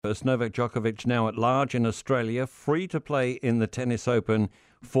First, Novak Djokovic now at large in Australia, free to play in the Tennis Open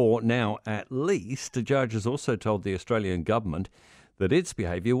for now at least. The judge has also told the Australian government that its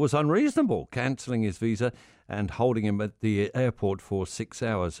behaviour was unreasonable, cancelling his visa and holding him at the airport for 6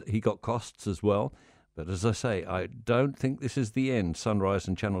 hours. He got costs as well. But as I say, I don't think this is the end. Sunrise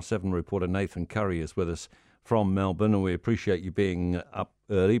and Channel 7 reporter Nathan Curry is with us from Melbourne, and we appreciate you being up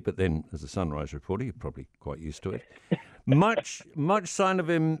early, but then as a Sunrise reporter, you're probably quite used to it. Much sign of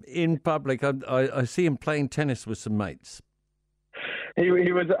him in public. I see him playing tennis with some mates. He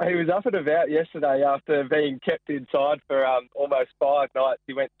was up and about yesterday after being kept inside for almost 5 nights.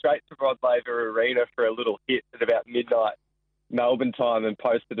 He went straight to Rod Laver Arena for a little hit at about midnight Melbourne time and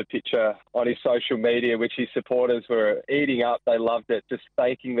posted a picture on his social media, which his supporters were eating up. They loved it, just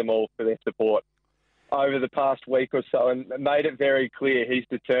thanking them all for their support over the past week or so, and made it very clear he's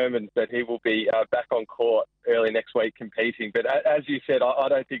determined that he will be back on court early next week competing. But as you said, I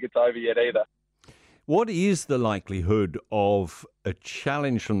don't think it's over yet either. What is the likelihood of a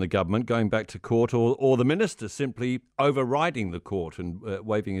challenge from the government going back to court, or the minister simply overriding the court and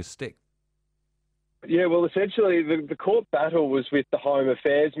waving his stick? Yeah, well, essentially the court battle was with the Home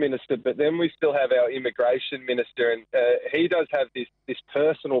Affairs Minister, but then we still have our Immigration Minister, and he does have this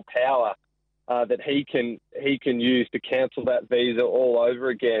personal power that he can use to cancel that visa all over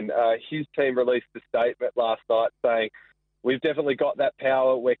again. His team released a statement last night saying, we've definitely got that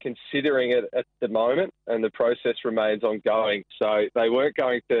power. We're considering it at the moment, and the process remains ongoing. So they weren't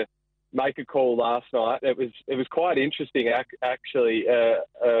going to make a call last night. It was quite interesting, actually.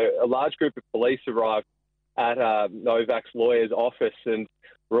 A large group of police arrived at Novak's lawyer's office, and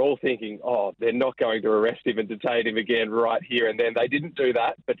we're all thinking, oh, they're not going to arrest him and detain him again right here and then. They didn't do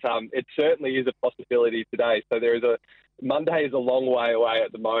that, but it certainly is a possibility today. So Monday is a long way away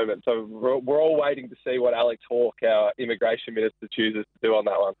at the moment. So we're all waiting to see what Alex Hawke, our Immigration Minister, chooses to do on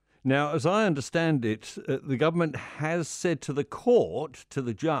that one. Now, as I understand it, the government has said to the court, to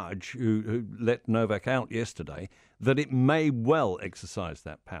the judge who let Novak out yesterday, that it may well exercise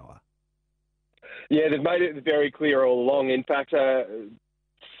that power. Yeah, they've made it very clear all along. In fact,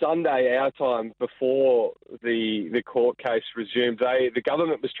 Sunday, our time, before the court case resumed, the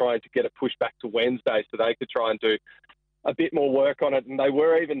government was trying to get a push back to Wednesday so they could try and do a bit more work on it. And they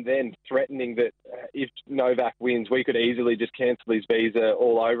were even then threatening that if Novak wins, we could easily just cancel his visa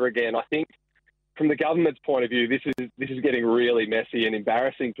all over again. I think from the government's point of view, this is getting really messy and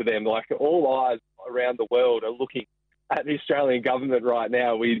embarrassing for them. Like, all eyes around the world are looking at the Australian government right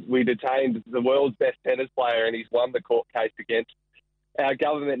now. We detained the world's best tennis player, and he's won the court case against our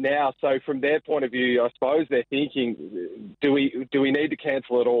government now. So from their point of view, I suppose they're thinking, do we need to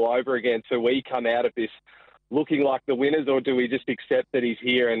cancel it all over again so we come out of this looking like the winners, or do we just accept that he's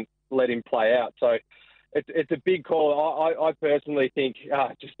here and let him play out? So it's a big call. I personally think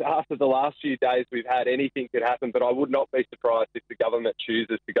just after the last few days we've had, anything could happen, but I would not be surprised if the government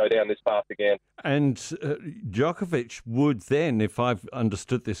chooses to go down this path again. And Djokovic would then, if I've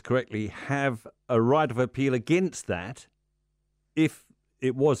understood this correctly, have a right of appeal against that if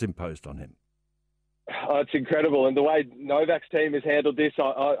it was imposed on him. It's incredible. And the way Novak's team has handled this,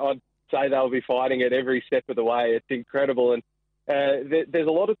 I'd say they'll be fighting it every step of the way. It's incredible. And there's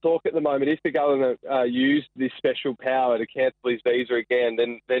a lot of talk at the moment. If the government used this special power to cancel his visa again,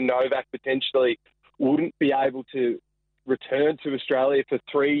 then Novak potentially wouldn't be able to return to Australia for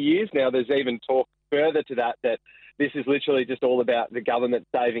 3 years. Now, there's even talk further to that this is literally just all about the government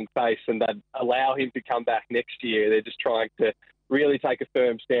saving face, and they'd allow him to come back next year. They're just trying to really take a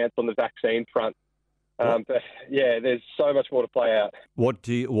firm stance on the vaccine front. But yeah, there's so much more to play out. What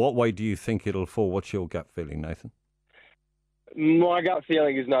way do you think it'll fall? What's your gut feeling, Nathan? My gut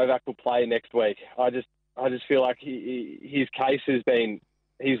feeling is Novak will play next week. I just feel like his case has been,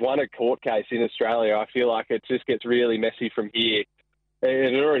 he's won a court case in Australia. I feel like it just gets really messy from here.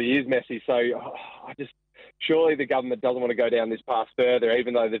 It already is messy. So surely the government doesn't want to go down this path further,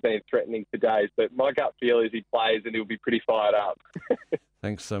 even though they've been threatening for days. But my gut feel is he plays and he'll be pretty fired up.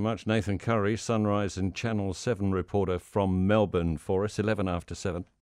 Thanks so much, Nathan Curry, Sunrise and Channel 7 reporter from Melbourne for us, 11 after 7.